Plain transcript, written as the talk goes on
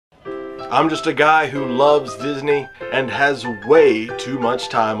I'm just a guy who loves Disney and has way too much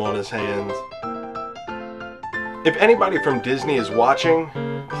time on his hands. If anybody from Disney is watching,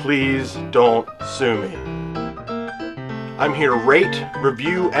 please don't sue me. I'm here to rate,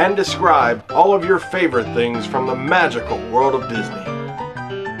 review, and describe all of your favorite things from the magical world of Disney.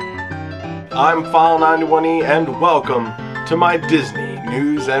 I'm File91e and welcome to my Disney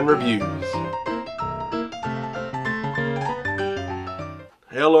news and reviews.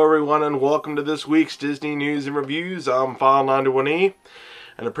 Hello everyone and welcome to this week's Disney news and reviews. I'm File91e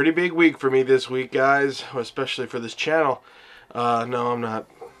and a pretty big week for me this week, guys, especially for this channel. No, I'm not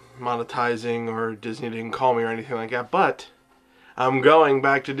monetizing, or Disney didn't call me or anything like that, but I'm going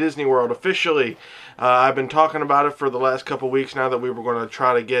back to Disney World officially. I've been talking about it for the last couple weeks now that we were going to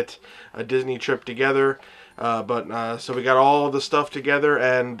try to get a Disney trip together. So we got all the stuff together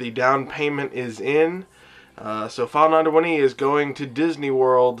and the down payment is in. So File91e is going to Disney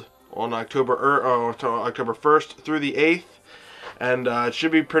World on October 1st through the 8th. And it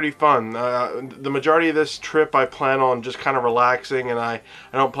should be pretty fun. The majority of this trip I plan on just kind of relaxing, and I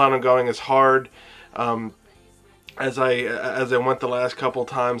don't plan on going as hard as I went the last couple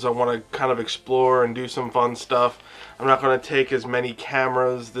times. I want to kind of explore and do some fun stuff. I'm not going to take as many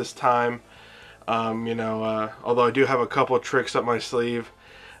cameras this time, although I do have a couple of tricks up my sleeve.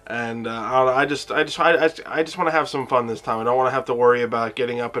 And I just want to have some fun this time. I don't want to have to worry about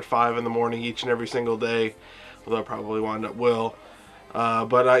getting up at 5 in the morning each and every single day, although I probably wind up will. If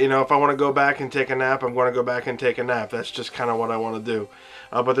I want to go back and take a nap, I'm going to go back and take a nap. That's just kind of what I want to do.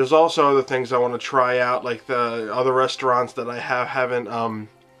 But there's also other things I want to try out, like the other restaurants that I haven't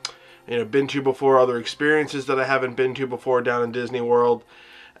been to before, other experiences that I haven't been to before down in Disney World.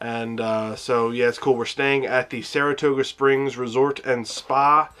 And so yeah, it's cool. We're staying at the Saratoga Springs Resort and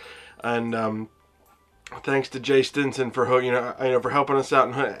Spa, and thanks to Jay Stinson for for helping us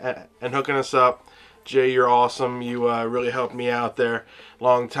out and hooking us up. Jay, you're awesome. You really helped me out there.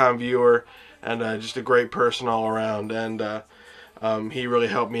 Long-time viewer and just a great person all around. And he really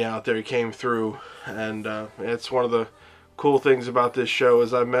helped me out there. He came through, and it's one of the cool things about this show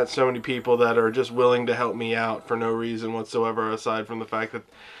is I've met so many people that are just willing to help me out for no reason whatsoever, aside from the fact that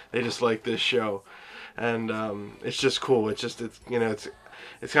they just like this show. And it's just cool. It's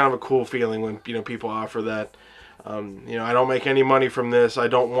kind of a cool feeling when people offer that. I don't make any money from this. I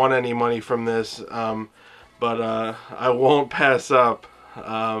don't want any money from this. But I won't pass up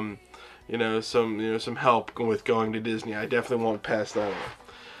some help with going to Disney. I definitely won't pass that up.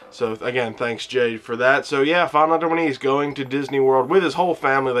 So again, thanks Jay for that. So yeah, File91e is going to Disney World with his whole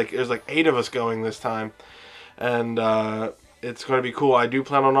family. There's like 8 of us going this time, and it's going to be cool. I do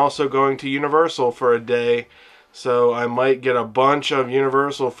plan on also going to Universal for a day, so I might get a bunch of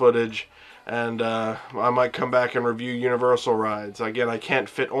Universal footage, and I might come back and review Universal rides. Again, I can't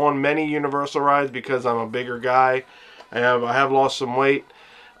fit on many Universal rides because I'm a bigger guy. I have lost some weight,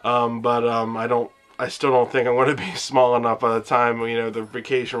 I still don't think I'm going to be small enough by the time the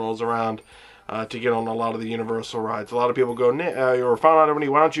vacation rolls around to get on a lot of the Universal rides. A lot of people go, or File91e,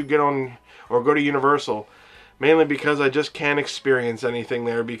 why don't you get on or go to Universal? Mainly because I just can't experience anything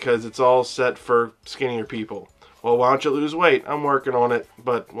there because it's all set for skinnier people. Well, why don't you lose weight? I'm working on it,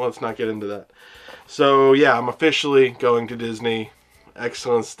 but let's not get into that. So yeah, I'm officially going to Disney.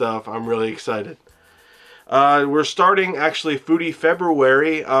 Excellent stuff. I'm really excited. We're starting actually Foodie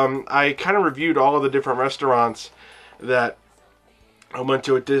February. I kind of reviewed all of the different restaurants that I went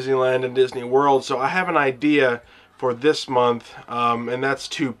to at Disneyland and Disney World, so I have an idea for this month, and that's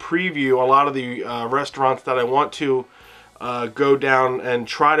to preview a lot of the restaurants that I want to go down and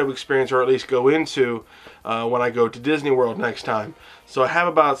try to experience, or at least go into when I go to Disney World next time. So I have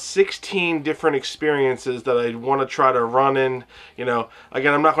about 16 different experiences that I want to try to run in.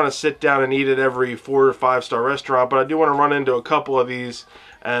 Again, I'm not going to sit down and eat at every 4 or 5 star restaurant, but I do want to run into a couple of these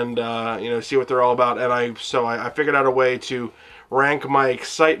and see what they're all about. And I figured out a way to rank my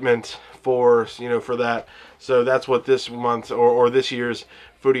excitement for that. So that's what this month or this year's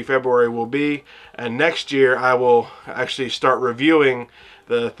Foodie February will be. And next year I will actually start reviewing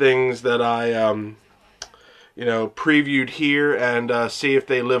the things that I previewed here and see if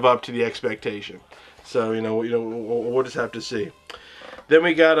they live up to the expectation. So we'll just have to see. Then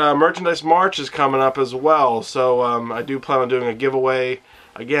we got Merchandise March is coming up as well. So I do plan on doing a giveaway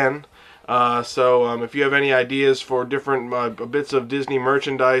again. If you have any ideas for different bits of Disney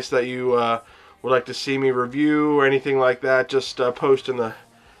merchandise that you would like to see me review or anything like that, just post in the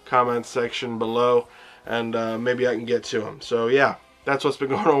comments section below, and maybe I can get to them. So yeah, that's what's been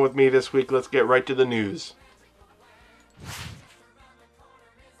going on with me this week. Let's get right to the news.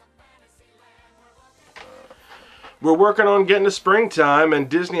 We're working on getting to springtime, and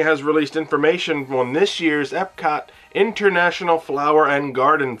Disney has released information on this year's Epcot International Flower and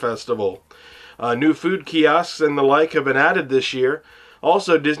Garden Festival. New food kiosks and the like have been added this year.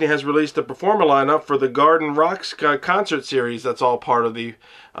 Also, Disney has released the performer lineup for the Garden Rocks concert series. That's all part of the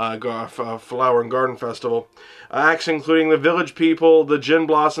Flower and Garden Festival. Acts including the Village People, the Gin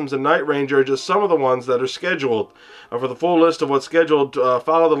Blossoms, and Night Ranger are just some of the ones that are scheduled. For the full list of what's scheduled,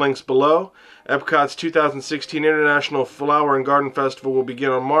 follow the links below. Epcot's 2016 International Flower and Garden Festival will begin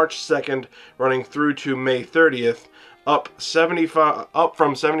on March 2nd, running through to May 30th, up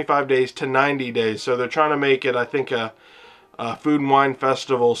from 75 days to 90 days. So they're trying to make it, I think, a Food and Wine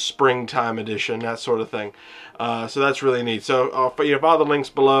Festival springtime edition, that sort of thing. So that's really neat. So follow the links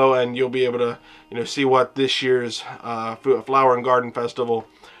below, and you'll be able to see what this year's Flower and Garden Festival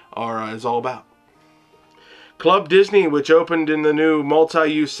is all about. Club Disney, which opened in the new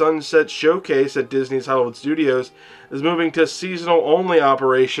multi-use Sunset Showcase at Disney's Hollywood Studios, is moving to seasonal-only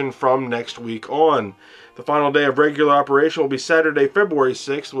operation from next week on. The final day of regular operation will be Saturday, February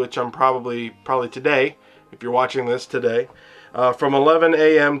 6th, which I'm probably today, if you're watching this today, from 11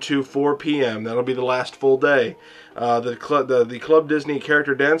 a.m. to 4 p.m. That'll be the last full day. The Club Disney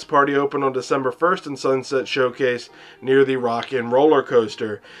Character Dance Party opened on December 1st in Sunset Showcase near the Rock and Roller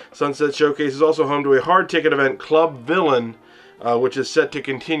Coaster. Sunset Showcase is also home to a hard ticket event, Club Villain, which is set to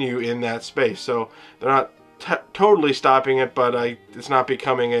continue in that space. So they're not totally stopping it, but it's not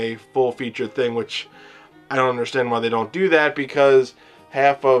becoming a full featured thing, which I don't understand why they don't do that, because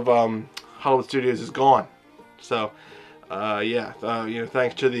half of Hollywood Studios is gone. So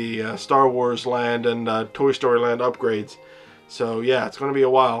thanks to the Star Wars Land and Toy Story Land upgrades. So yeah, it's going to be a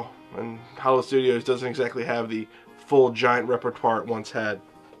while, and Hollywood Studios doesn't exactly have the full giant repertoire it once had.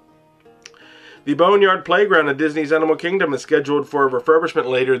 The Boneyard Playground at Disney's Animal Kingdom is scheduled for a refurbishment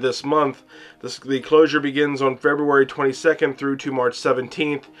later this month. The closure begins on February 22nd through to March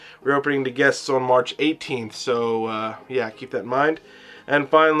 17th, reopening to guests on March 18th. So yeah, keep that in mind. And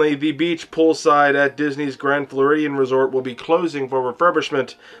finally, the beach poolside at Disney's Grand Floridian Resort will be closing for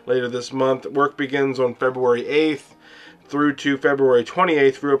refurbishment later this month. Work begins on February 8th through to February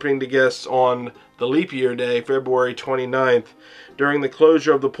 28th, reopening to guests on the leap year day, February 29th. During the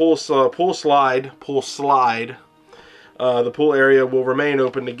closure of the pool slide, the pool area will remain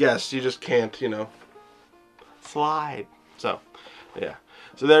open to guests. You just can't, slide. So, yeah.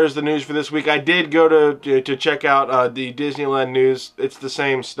 So there's the news for this week. I did go to check out the Disneyland news. It's the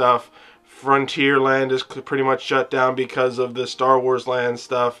same stuff. Frontierland is pretty much shut down because of the Star Wars Land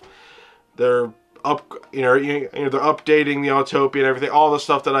stuff. They're they're updating the Autopia and everything, all the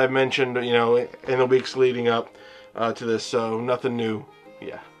stuff that I've mentioned, in the weeks leading up to this. So nothing new.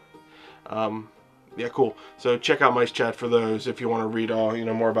 Yeah. Yeah, cool. So check out Mice Chat for those if you want to read all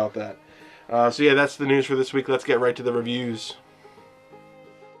more about that. So yeah, that's the news for this week. Let's get right to the reviews.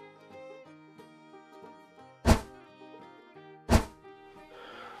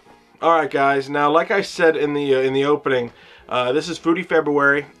 Alright guys, now like I said in the opening, this is Foodie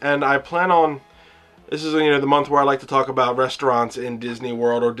February, and I plan on, this is the month where I like to talk about restaurants in Disney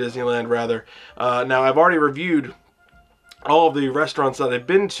World, or Disneyland rather. Now I've already reviewed all of the restaurants that I've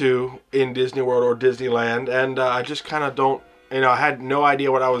been to in Disney World or Disneyland, and I just kind of don't, I had no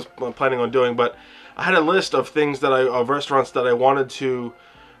idea what I was planning on doing, but I had a list of things of restaurants that I wanted to,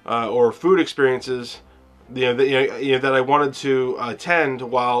 or food experiences that I wanted to attend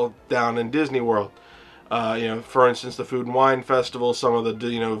while down in Disney World. For instance, the Food and Wine Festival, some of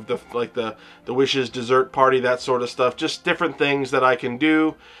the the Wishes dessert party, that sort of stuff. Just different things that I can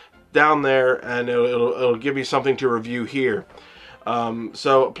do down there, and it'll give me something to review here.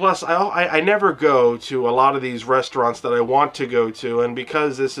 So plus I never go to a lot of these restaurants that I want to go to, and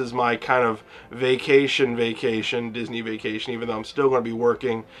because this is my kind of vacation, Disney vacation, even though I'm still going to be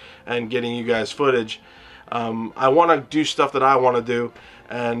working and getting you guys footage, I want to do stuff that I want to do,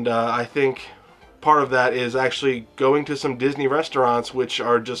 and I think part of that is actually going to some Disney restaurants, which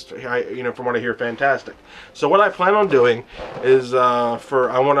are just, from what I hear, fantastic. So what I plan on doing is, I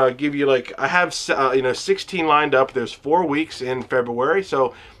want to give you, I have, 16 lined up. There's 4 weeks in February,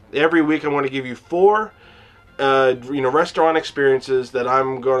 so every week I'm going to give you 4, restaurant experiences that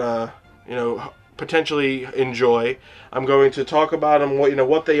I'm going to, potentially enjoy. I'm going to talk about them,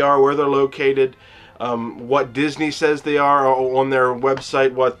 what they are, where they're located, what Disney says they are on their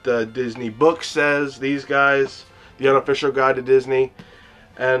website, what the Disney book says, these guys, the unofficial guide to Disney,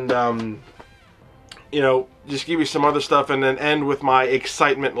 and just give you some other stuff, and then end with my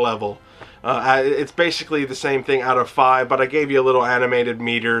excitement level. It's basically the same thing out of 5, but I gave you a little animated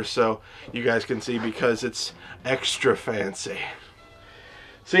meter so you guys can see, because it's extra fancy.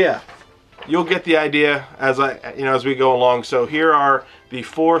 So yeah, you'll get the idea as as we go along. So here are the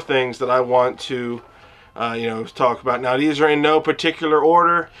 4 things that I want to talk about. Now, these are in no particular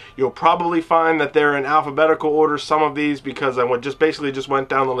order. You'll probably find that they're in alphabetical order, some of these, because I basically just went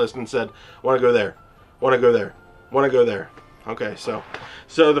down the list and said, want to go there, want to go there, want to go there. Okay, so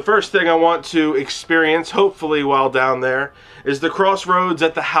the first thing I want to experience, hopefully while down there, is the Crossroads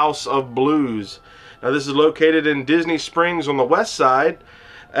at the House of Blues. Now, this is located in Disney Springs on the west side.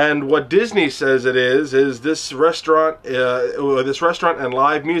 And what Disney says it is this restaurant and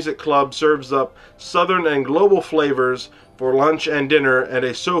live music club serves up southern and global flavors for lunch and dinner at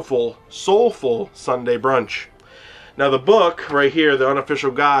a soulful Sunday brunch. Now, the book right here, the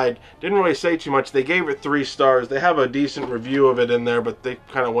unofficial guide, didn't really say too much. They gave it 3 stars. They have a decent review of it in there, but they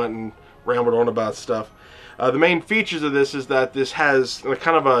kind of went and rambled on about stuff. The main features of this is that this has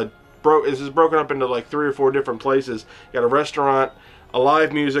kind of this is broken up into like 3 or 4 different places. You got a restaurant, a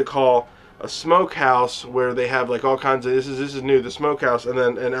live music hall, a smokehouse where they have like all kinds of, this is new, the smokehouse, and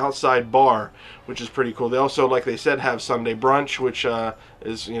then an outside bar, which is pretty cool. They also, like they said, have Sunday brunch, which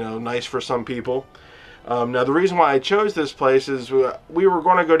is nice for some people. Now, the reason why I chose this place is we were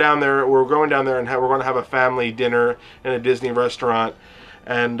going to go down there. We're going down there and we're going to have a family dinner in a Disney restaurant.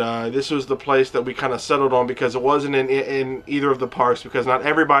 And this was the place that we kind of settled on because it wasn't in either of the parks, because not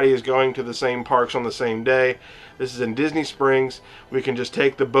everybody is going to the same parks on the same day. This is in Disney Springs. We can just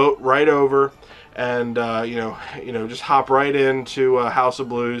take the boat right over and just hop right into House of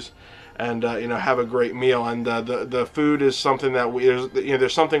Blues and have a great meal. And the food is something that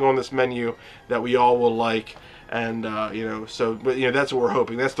there's something on this menu that we all will like. And that's what we're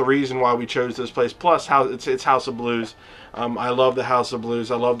hoping. That's the reason why we chose this place. Plus, it's House of Blues. I love the House of Blues.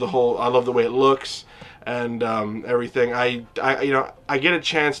 I love the way it looks and everything. I get a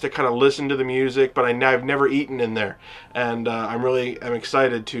chance to kind of listen to the music, but I've never eaten in there, and I'm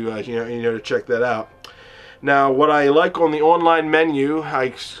excited to to check that out. Now, what I like on the online menu,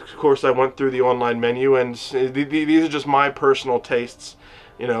 of course I went through the online menu, and these are just my personal tastes.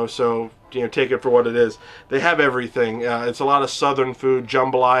 So take it for what it is. They have everything. It's a lot of southern food,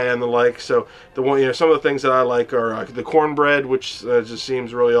 jambalaya and the like. So some of the things that I like are the cornbread, which just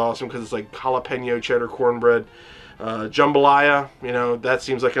seems really awesome because it's like jalapeno cheddar cornbread. Jambalaya, that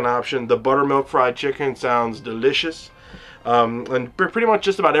seems like an option. The buttermilk fried chicken sounds delicious. And pretty much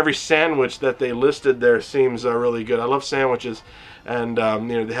just about every sandwich that they listed there seems really good. I love sandwiches, and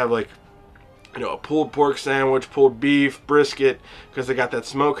they have like a pulled pork sandwich, pulled beef, brisket, because they got that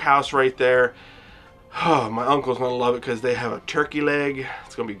smokehouse right there. Oh, my uncle's gonna love it because they have a turkey leg.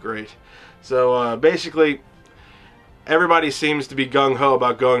 It's gonna be great. So basically, everybody seems to be gung-ho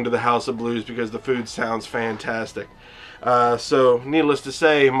about going to the House of Blues because the food sounds fantastic. So needless to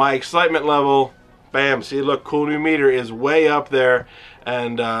say, my excitement level, bam, see, look, cool new meter is way up there.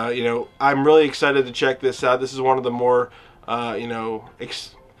 And I'm really excited to check this out. This is one of the more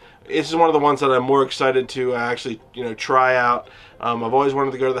this is one of the ones that I'm more excited to actually try out. I've always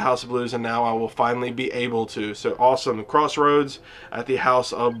wanted to go to the House of Blues, and now I will finally be able to. So awesome. The Crossroads at the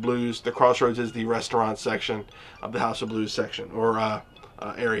House of Blues. The Crossroads is the restaurant section of the House of Blues section or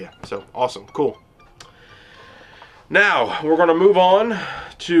area. So awesome. Cool. Now we're going to move on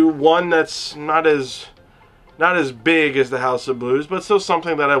to one that's not as big as the House of Blues, but still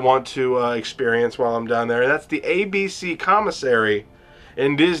something that I want to experience while I'm down there. And that's the ABC Commissary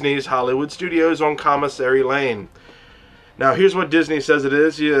in Disney's Hollywood Studios on Commissary Lane. Now, here's what Disney says it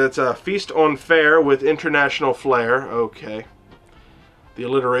is. It's a feast on fare with international flair. Okay. The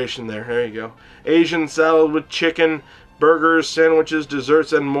alliteration there. There you go. Asian salad with chicken, burgers, sandwiches,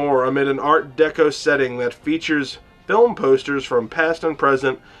 desserts, and more amid an Art Deco setting that features film posters from past and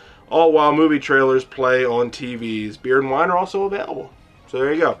present, all while movie trailers play on TVs. Beer and wine are also available. So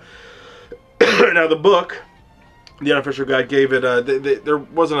there you go. Now, the book, the unofficial guide gave it, there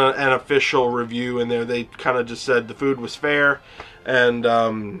wasn't an official review in there. They kind of just said the food was fair, and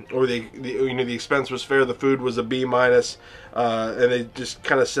the expense was fair. The food was a B-, and they just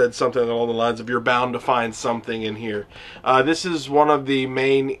kind of said something along the lines of you're bound to find something in here. This is one of the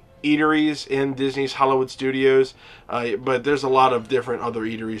main eateries in Disney's Hollywood Studios, but there's a lot of different other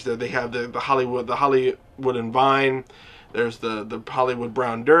eateries there. They have the Hollywood and Vine. There's the Hollywood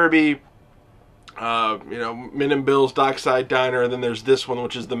Brown Derby. Min and Bill's Dockside Diner, and then there's this one,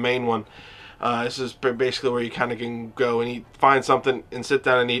 which is the main one. This is basically where you kind of can go and find something and sit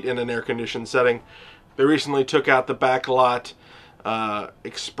down and eat in an air-conditioned setting. They recently took out the Backlot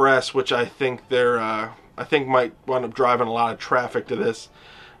Express, which I think might wind up driving a lot of traffic to this.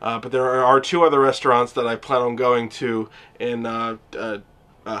 But there are 2 other restaurants that I plan on going to in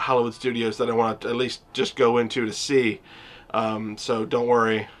Hollywood Studios that I want to at least just go into to see. So don't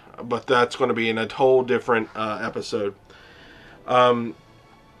worry. but that's going to be in a whole different episode.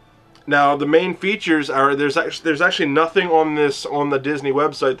 Now the main features are there's actually nothing on the Disney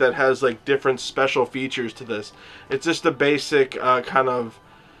website that has like different special features to this. It's just a basic kind of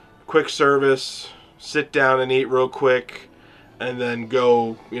quick service, sit down and eat real quick, and then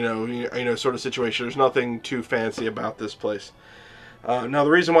go, you know, sort of situation. There's nothing too fancy about this place. Now the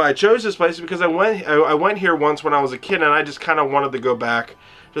reason why I chose this place is because I went here once when I was a kid, and I just kind of wanted to go back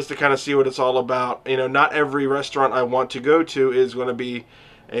just to kind of see what it's all about. You know, not every restaurant I want to go to is going to be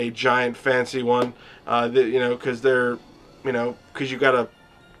a giant fancy one, you know, because they're, you know, because you gotta,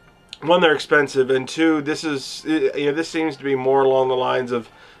 one, they're expensive, and two, this is, you know, this seems to be more along the lines of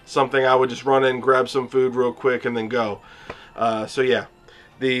something I would just run in, grab some food real quick, and then go. So yeah,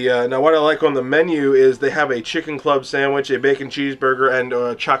 now what I like on the menu is they have a chicken club sandwich, a bacon cheeseburger, and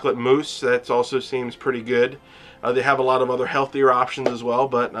a chocolate mousse. That also seems pretty good. They have a lot of other healthier options as well,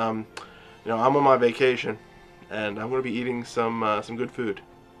 but you know, I'm on my vacation, and I'm going to be eating some good food.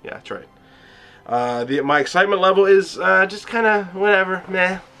 Yeah, that's right. My excitement level is just kind of whatever,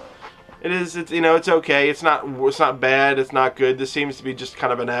 meh. It's you know, it's okay. It's not bad. It's not good. This seems to be just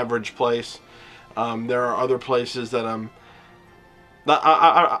kind of an average place. There are other places that I'm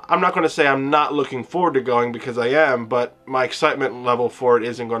not going to say I'm not looking forward to going, because I am, but my excitement level for it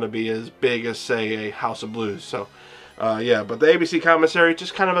isn't going to be as big as, say, a House of Blues. So yeah, but the ABC Commissary,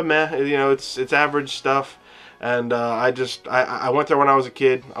 just kind of a meh. You know, it's average stuff. And I went there when I was a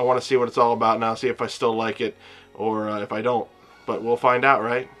kid. I want to see what it's all about now, see if I still like it or if I don't. But we'll find out,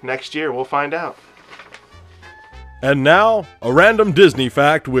 right? Next year, we'll find out. And now, a random Disney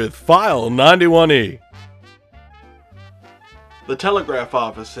fact with File91e. The telegraph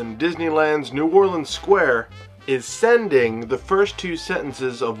office in Disneyland's New Orleans Square is sending the first 2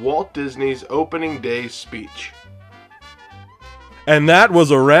 sentences of Walt Disney's opening day speech. And that was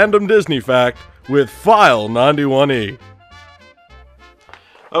a random Disney fact with File91e.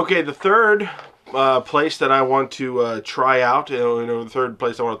 Okay, the third place that I want to try out, the third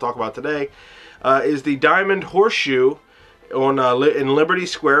place I want to talk about today, is the Diamond Horseshoe on in Liberty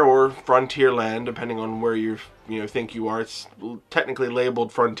Square, or Frontierland, depending on where you think you are. It's technically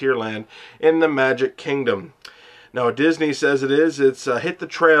labeled Frontierland in the Magic Kingdom. Now, Disney says it is. It's hit the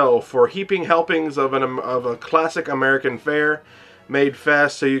trail for heaping helpings of a classic American fare, made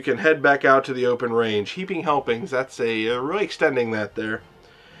fast so you can head back out to the open range. Heaping helpings, that's really extending that there.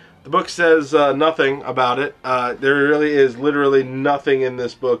 The book says nothing about it. There really is literally nothing in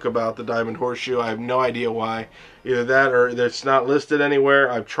this book about the Diamond Horseshoe. I have no idea why. Either that or it's not listed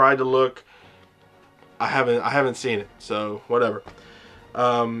anywhere. I've tried to look. I haven't seen it, so whatever.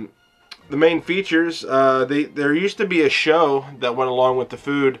 The main features, there used to be a show that went along with the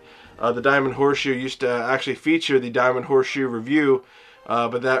food. The Diamond Horseshoe used to actually feature the Diamond Horseshoe Review,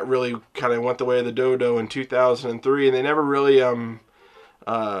 but that really kind of went the way of the dodo in 2003, and they never really,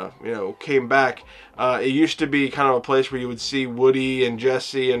 came back. It used to be kind of a place where you would see Woody and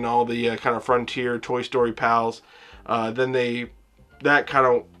Jessie and all the kind of Frontier Toy Story pals. Then that kind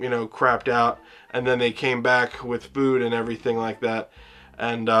of, crapped out, and then they came back with food and everything like that.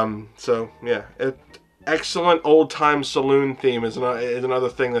 And so, yeah, excellent old-time saloon theme is another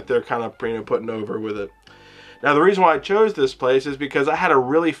thing that they're kind of putting over with it. Now, the reason why I chose this place is because I had a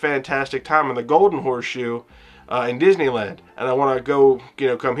really fantastic time in the Golden Horseshoe in Disneyland, and I want to go,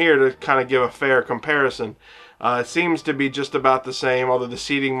 come here to kind of give a fair comparison. It seems to be just about the same, although the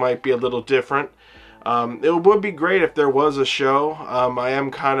seating might be a little different. It would be great if there was a show. I am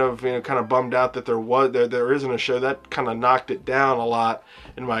kind of bummed out that there isn't a show. That kind of knocked it down a lot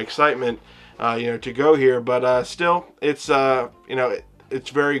in my excitement, to go here. But still, it's it's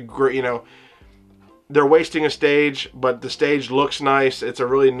very great. They're wasting a stage, but the stage looks nice. It's a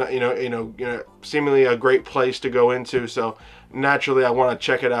really seemingly a great place to go into. So naturally, I want to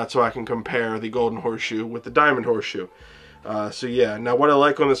check it out so I can compare the Golden Horseshoe with the Diamond Horseshoe. So yeah, now what I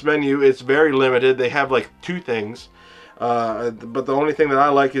like on this menu, it's very limited. They have like 2 things, but the only thing that I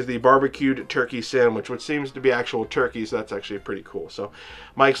like is the barbecued turkey sandwich, which seems to be actual turkey, so that's actually pretty cool. So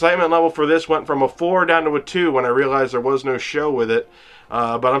my excitement level for this went from a 4 down to a 2 when I realized there was no show with it,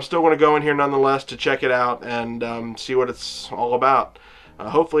 but I'm still going to go in here nonetheless to check it out and see what it's all about.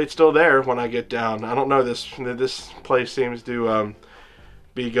 Hopefully it's still there when I get down. I don't know, this place seems to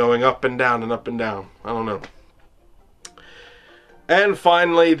be going up and down and up and down. I don't know. And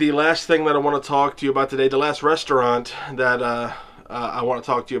finally, the last thing that I want to talk to you about today, the last restaurant that I want to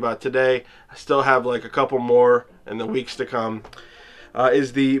talk to you about today, I still have like a couple more in the weeks to come,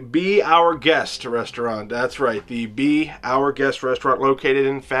 is the Be Our Guest restaurant. That's right, the Be Our Guest restaurant located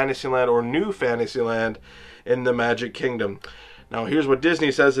in Fantasyland, or New Fantasyland, in the Magic Kingdom. Now here's what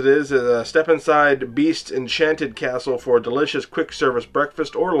Disney says it is. Step inside Beast's enchanted castle for a delicious quick service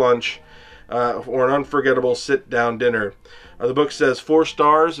breakfast or lunch, or an unforgettable sit-down dinner. The book says 4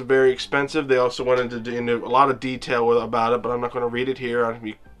 stars, very expensive. They also went into a lot of detail about it, but I'm not going to read it here.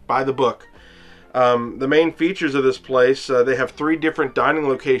 You buy the book. The main features of this place, they have 3 different dining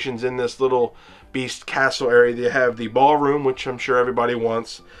locations in this little Beast Castle area. They have the ballroom, which I'm sure everybody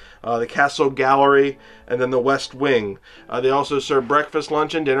wants, the Castle Gallery, and then the West Wing. They also serve breakfast,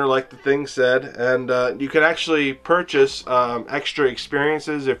 lunch, and dinner, like the thing said, and you can actually purchase extra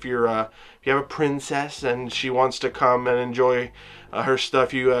experiences if you have a princess and she wants to come and enjoy her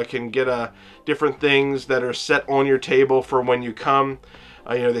stuff. You can get different things that are set on your table for when you come.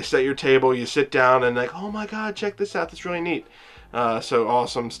 They set your table, you sit down, and like, oh my God, check this out, that's really neat. So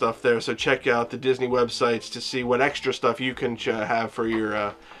awesome stuff there. So check out the Disney websites to see what extra stuff you can have for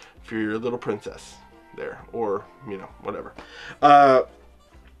your little princess there, or whatever. Now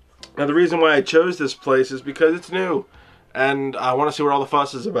the reason why I chose this place is because it's new, and I want to see what all the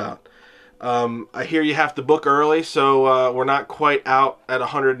fuss is about. I hear you have to book early, so we're not quite out at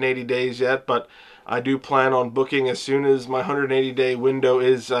 180 days yet, but I do plan on booking as soon as my 180-day window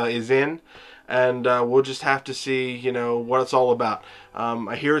is in, and we'll just have to see, what it's all about.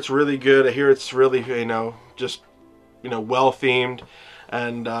 I hear it's really good. I hear it's really, just, well themed,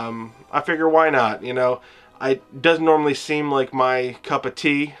 and I figure why not? It doesn't normally seem like my cup of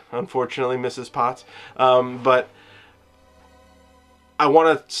tea, unfortunately, Mrs. Potts, but I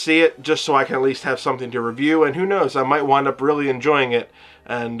want to see it just so I can at least have something to review, and who knows, I might wind up really enjoying it.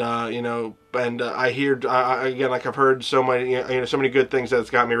 And I hear again, like I've heard so many good things that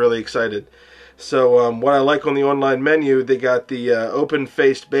it's got me really excited. So what I like on the online menu, they got the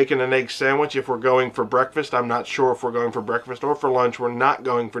open-faced bacon and egg sandwich if we're going for breakfast. I'm not sure if we're going for breakfast or for lunch. We're not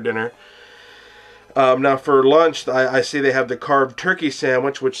going for dinner. Now for lunch, I see they have the carved turkey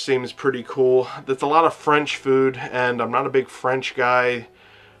sandwich, which seems pretty cool. That's a lot of French food, and I'm not a big French guy.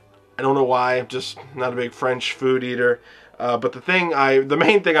 I don't know why. I'm just not a big French food eater. But the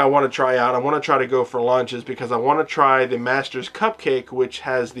main thing I want to try out, I want to try to go for lunch, is because I want to try the Master's Cupcake, which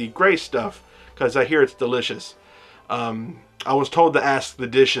has the gray stuff, because I hear it's delicious. I was told to ask the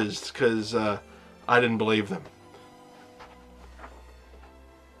dishes, because I didn't believe them.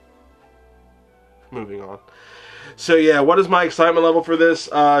 Moving on. So yeah, what is my excitement level for this?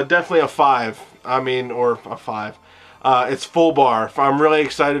 Definitely a 5. Or a 5. It's full bar. I'm really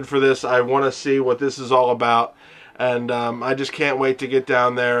excited for this. I want to see what this is all about. And I just can't wait to get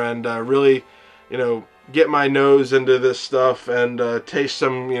down there and really, get my nose into this stuff and taste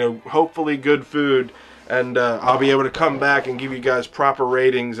some, hopefully good food. And I'll be able to come back and give you guys proper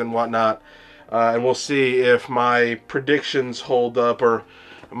ratings and whatnot. And we'll see if my predictions hold up or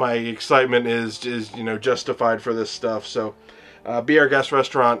my excitement is justified for this stuff. So Be Our Guest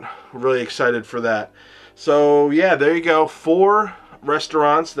Restaurant, really excited for that. So yeah, there you go. 4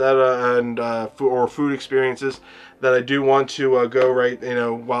 restaurants that or food experiences that I do want to go right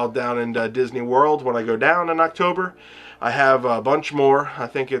while down in Disney World when I go down in October. I have a bunch more. I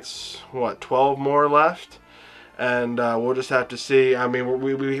think it's 12 more left, and we'll just have to see. I mean,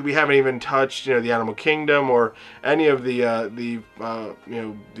 we haven't even touched the Animal Kingdom or any of the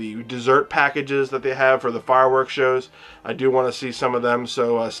dessert packages that they have for the fireworks shows. I do want to see some of them,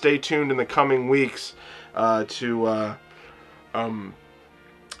 so stay tuned in the coming weeks to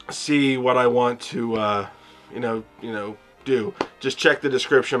see what I want to do. Just check the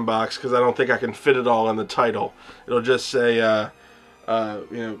description box, because I don't think I can fit it all in the title. It'll just say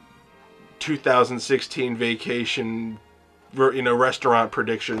 2016 vacation restaurant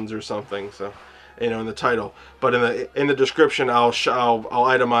predictions or something, so in the title. But in the description I'll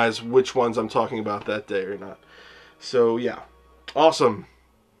itemize which ones I'm talking about that day or not. So yeah, awesome.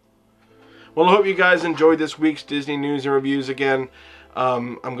 Well, I hope you guys enjoyed this week's Disney news and reviews again.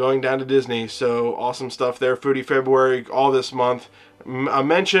 I'm going down to Disney, so awesome stuff there. Foodie February, all this month. I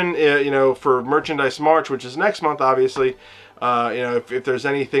mentioned, for Merchandise March, which is next month, obviously. If there's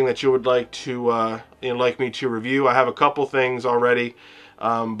anything that you would like to, like me to review, I have a couple things already,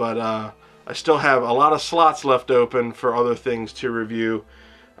 but I still have a lot of slots left open for other things to review.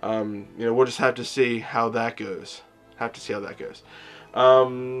 We'll just have to see how that goes.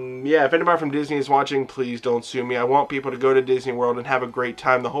 Yeah, if anybody from Disney is watching, please don't sue me. I want people to go to Disney World and have a great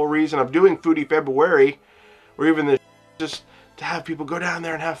time. The whole reason I'm doing Foodie February, or even this, just to have people go down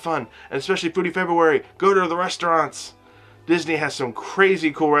there and have fun. And especially Foodie February, go to the restaurants. Disney has some crazy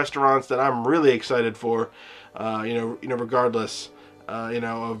cool restaurants that I'm really excited for, regardless.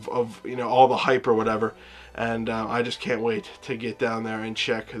 of all the hype or whatever. And I just can't wait to get down there and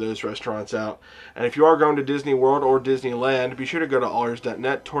check those restaurants out. And if you are going to Disney World or Disneyland, be sure to go to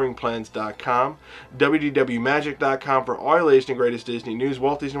allers.net, touringplans.com, wdwmagic.com for all your latest and greatest Disney news.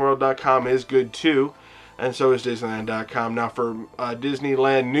 WaltDisneyWorld.com is good too, and so is Disneyland.com. Now for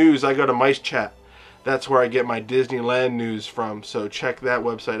Disneyland news, I go to Mice Chat. That's where I get my Disneyland news from, so check that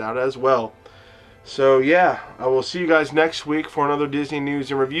website out as well. So yeah, I will see you guys next week for another Disney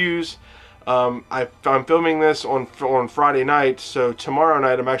news and reviews. I'm filming this on Friday night, so tomorrow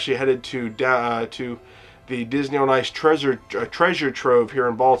night I'm actually headed to the Disney on Ice treasure trove here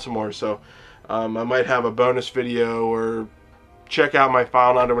in Baltimore. So I might have a bonus video, or check out my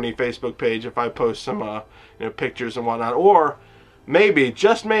File91e Facebook page if I post some pictures and whatnot. Or maybe,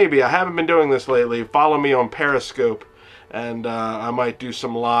 just maybe, I haven't been doing this lately, follow me on Periscope, and I might do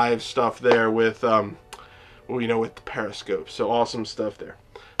some live stuff there with with the Periscope. So awesome stuff there.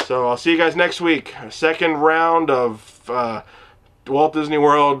 So I'll see you guys next week. Second round of Walt Disney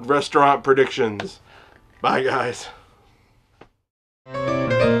World restaurant predictions. Bye, guys.